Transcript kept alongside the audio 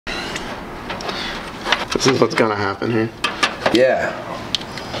This is what's gonna happen here. Yeah.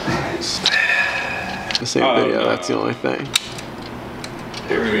 The same video, that's the only thing.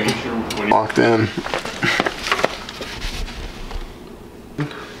 Locked in.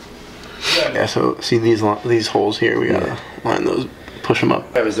 Yeah, so see these holes here, we gotta line those, push them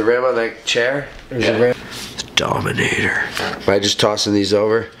up. Was the rim on that chair? Yeah. The rim? Dominator. Am I just tossing these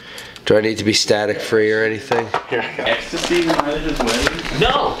over? Do I need to be static free or anything? Here, Ecstasy and Elijah's wedding?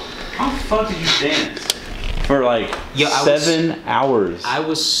 No! How the fuck did you dance? For like 7 hours. I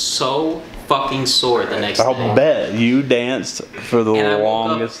was so fucking sore the next day. I'll bet you danced for the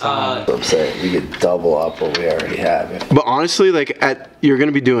longest time. I'm saying we could double up what we already have. But honestly, like you're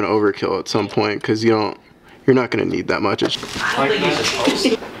gonna be doing overkill at some point because you're not gonna need that much. I don't think you're supposed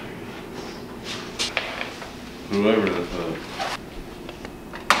to. Whoever the fuck.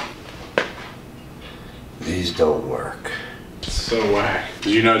 These don't work. It's so whack.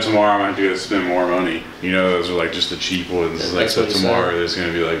 You know tomorrow I'm gonna have to go spend more money. You know those are like just the cheap ones. Like so tomorrow there's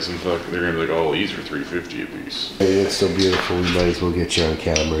gonna be like some they're gonna be like, oh these are $3.50 a piece. Hey, it's so beautiful we might as well get you on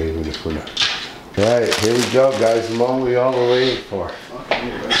camera even if we're not. Alright, here we go guys, the moment we all were waiting for.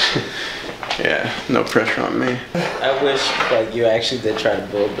 Yeah, no pressure on me. I wish like you actually did try to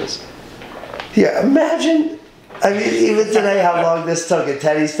build this. Yeah, imagine, I mean even today how long this took and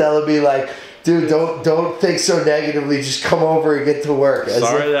Teddy's telling me like, dude, don't think so negatively. Just come over and get to work.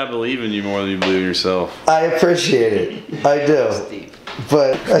 Sorry that I believe in you more than you believe in yourself. I appreciate it. I do.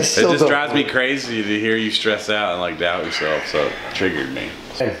 But I still It just drives me crazy to hear you stress out and like doubt yourself. So it triggered me.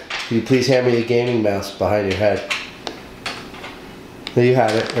 Hey, can you please hand me a gaming mouse behind your head? There you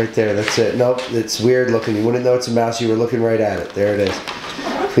have it, right there. That's it. Nope, it's weird looking. You wouldn't know it's a mouse. You were looking right at it. There it is.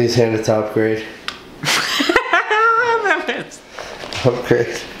 Please hand it to Upgrade.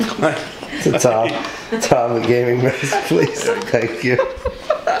 Upgrade. To Tom, the gaming mouse, please. Thank you.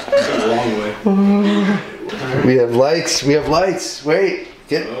 It's a long way. We have lights. We have lights. Wait.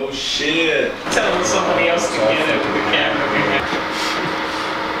 Get. Oh shit. Telling somebody else to get it with the camera.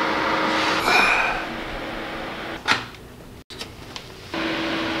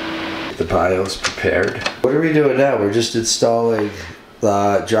 The BIOS prepared. What are we doing now? We're just installing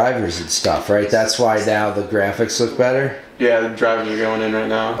drivers and stuff, right? That's why now the graphics look better. Yeah, the drivers are going in right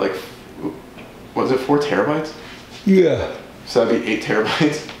now. Like, was it 4 terabytes? Yeah. So that'd be 8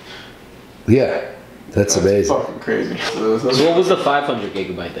 terabytes. Yeah. That's amazing. Fucking crazy. So what was the 500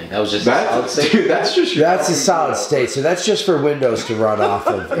 gigabyte thing? That was just solid state? Dude, that's just that's a solid state. So that's just for Windows to run off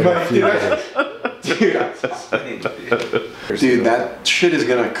of in a few days. Dude, that shit is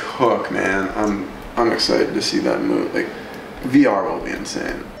gonna cook, man. I'm excited to see that move. Like, VR will be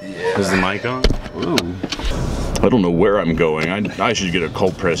insane. Yeah. Is the mic on? Ooh. I don't know where I'm going. I should get a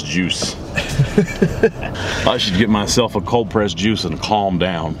cold pressed juice. I should get myself a cold pressed juice and calm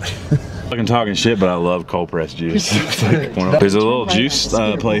down. I'm talking shit, but I love cold pressed juice. There's a little juice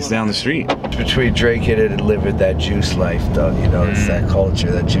place down the street. Between drinking it and living that juice life, though, you know, it's that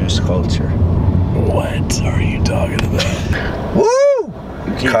culture, that juice culture. What are you talking about? Woo!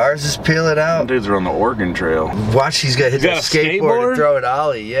 Cars is peeling out. Dudes are on the Oregon Trail. Watch, he's gonna hit that skateboard and throw an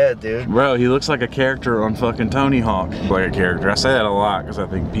ollie. Yeah, dude. Bro, he looks like a character on fucking Tony Hawk. Like a character. I say that a lot because I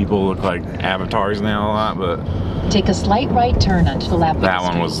think people look like avatars now a lot, but take a slight right turn onto the left. That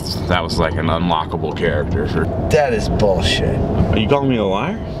was like an unlockable character. That is bullshit. Are you calling me a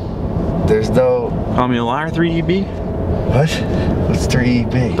liar? There's no. Call me a liar, 3EB? What? What's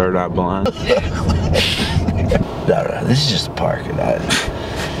 3EB? Third Eye Blind. No, this is just a parking lot.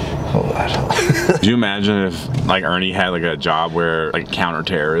 Hold on. Could you imagine if like Ernie had like a job where like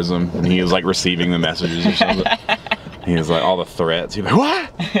counterterrorism and he was like receiving the messages or something? He was like all the threats. He'd be like, what?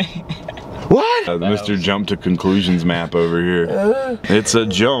 What? Mr. Jump to Conclusions map over here. It's a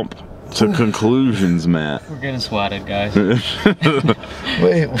jump to conclusions map. We're getting swatted, guys.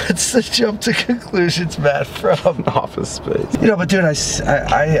 Wait, what's the jump to conclusions map from? Office Space. You know, but dude,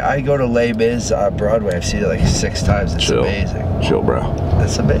 I go to Les Mis on Broadway. I've seen it like 6 times. It's amazing. Chill, bro.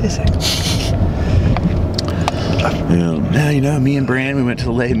 That's amazing. Yeah, you know, me and Brand, we went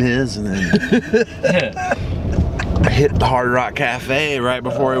to Les Mis and then I hit the Hard Rock Cafe right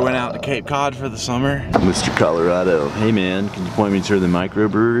before we went out to Cape Cod for the summer. Mr. Colorado. Hey man, can you point me to the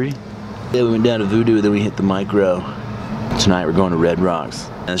microbrewery? Yeah, we went down to Voodoo, then we hit the micro. Tonight we're going to Red Rocks.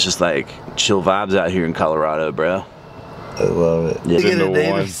 And it's just like chill vibes out here in Colorado, bro. I love it. Yeah. You get a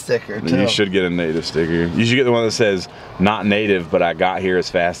native sticker too. You should get a native sticker. You should get the one that says, not native, but I got here as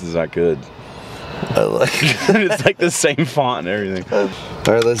fast as I could. I like it. It's like the same font and everything.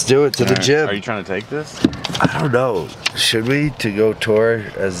 Alright, let's do it to the gym. Are you trying to take this? I don't know. Should we to go tour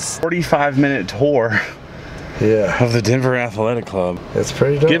as 45-minute tour? Yeah. of the Denver Athletic Club. That's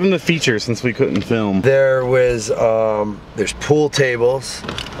pretty dope. Give them the features since we couldn't film. There was, there's pool tables.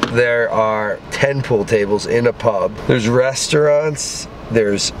 There are 10 pool tables in a pub. There's restaurants.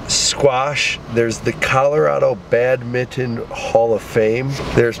 There's squash. There's the Colorado Badminton Hall of Fame.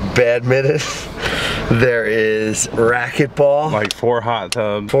 There's badminton. There is racquetball. Like 4 hot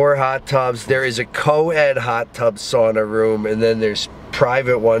tubs. 4 hot tubs. There is a co-ed hot tub sauna room, and then there's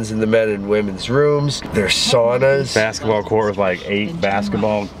private ones in the men and women's rooms. There's saunas. Basketball court with like 8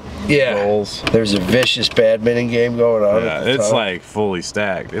 basketball goals. There's a vicious badminton game going on. Yeah, it's like fully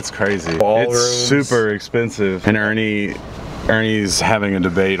stacked. It's crazy. Ball it's rooms. super expensive. And Ernie's having a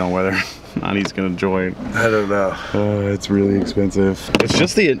debate on whether or not he's gonna join. I don't know. It's really expensive. It's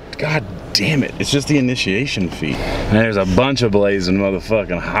just god damn it, it's just the initiation fee. And there's a bunch of blazing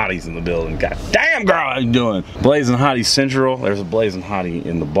motherfucking hotties in the building. God damn, girl, how you doing? Blazing Hottie Central. There's a blazing hottie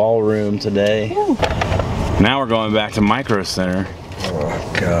in the ballroom today. Ooh. Now we're going back to Micro Center.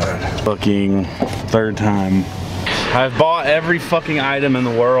 Oh god. Booking 3rd time. I've bought every fucking item in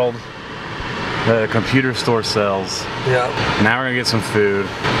the world the computer store sells. Yeah. Now we're gonna get some food,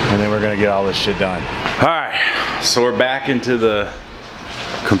 and then we're gonna get all this shit done. All right, so we're back into the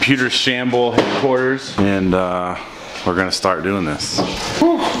computer shamble headquarters, and we're gonna start doing this.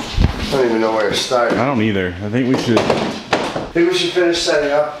 Whew. I don't even know where to start. I don't either. I think we should finish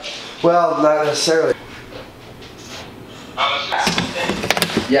setting up. Well, not necessarily.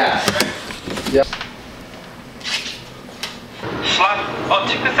 Yeah. Yep. Slot. Oh,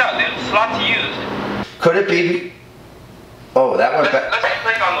 check this out, dude. Slot to use. Could it be? Oh, that went back. Let's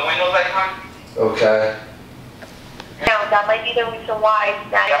click on the Windows icon. Okay. No, that might be the reason why.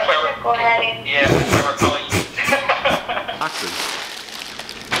 Now That's why we're go ahead and. Yeah, that's why we're calling you.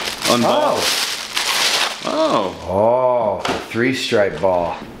 unball. Oh. Oh, 3-stripe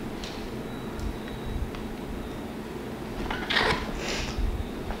ball.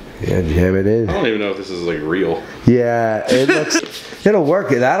 Yeah, jam it in. I don't even know if this is like real. Yeah, it looks. It'll work.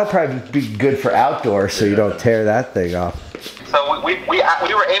 That'll probably be good for outdoor, so you don't tear that thing off. So we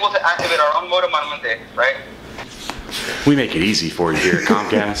were able to activate our own modem on Monday, right? We make it easy for you here at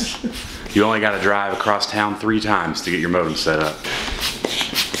Comcast. You only got to drive across town 3 times to get your modem set up.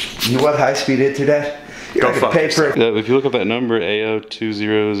 You want high-speed internet? You Go fuck pay for it. If you look up that number,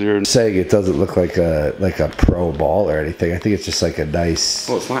 AO200. Saying it doesn't look like a pro ball or anything. I think it's just like a nice.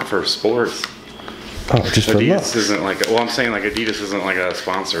 Well, it's not for sports. Oh, just for Adidas looks. isn't like. Well, I'm saying like Adidas isn't like a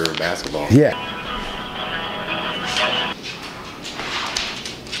sponsor of basketball. Yeah.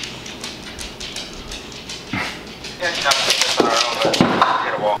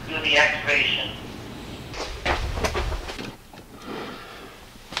 Do the activation.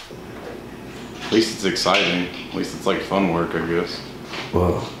 At least it's exciting. At least it's like fun work, I guess.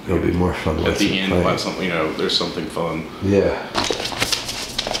 Well, it'll be more fun. At the end, like something, there's something fun. Yeah.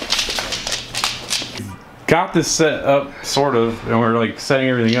 Got this set up, sort of, and we're like setting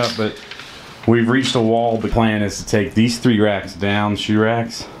everything up, but we've reached a wall. The plan is to take these 3 racks down, shoe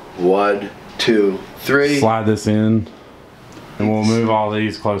racks. 1, 2, 3. Slide this in, and we'll move all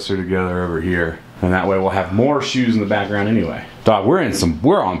these closer together over here. And that way we'll have more shoes in the background anyway. Dog, we're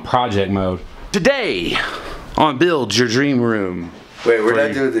on project mode. Today, on Build Your Dream Room. Wait, we're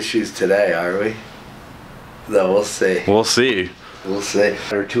not doing the shoes today, are we? No, we'll see. We'll see. We'll see.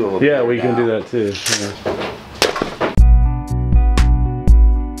 Or 2 of them. Yeah, we can do that too. Yeah.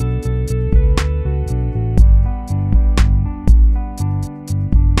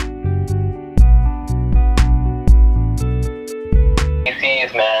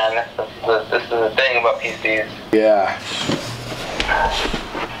 PCs, man. This is the thing about PCs. Yeah.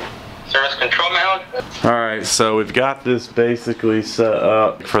 Service control mode. Alright, so we've got this basically set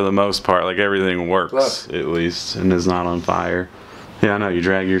up for the most part. Like everything works, at least, and is not on fire. Yeah, I know, you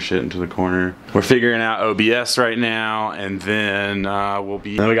drag your shit into the corner. We're figuring out OBS right now, and then then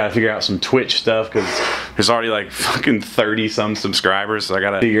we gotta figure out some Twitch stuff, because there's already like fucking 30 some subscribers, so I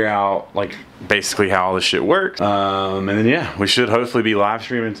gotta figure out like basically how all this shit works. And then yeah, we should hopefully be live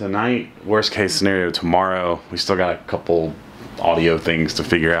streaming tonight. Worst case scenario, tomorrow. We still got a couple audio things to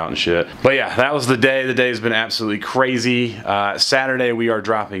figure out and shit. But yeah, that was the day. The day has been absolutely crazy. Saturday we are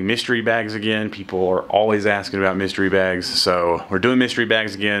dropping mystery bags again. People are always asking about mystery bags, so we're doing mystery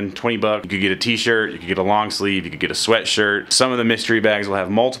bags again. 20 bucks. You could get a t-shirt, you could get a long sleeve, you could get a sweatshirt. Some of the mystery bags will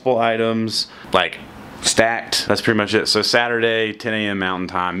have multiple items, like stacked. That's pretty much it. So Saturday, 10 a.m. Mountain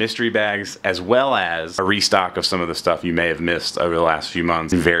Time, mystery bags, as well as a restock of some of the stuff you may have missed over the last few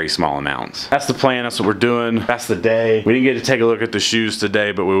months in very small amounts. That's the plan. That's what we're doing. That's the day. We didn't get to take a look at the shoes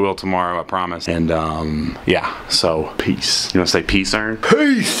today, but we will tomorrow, I promise. And yeah, so peace. You want to say peace, Ern?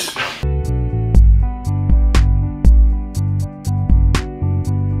 Peace!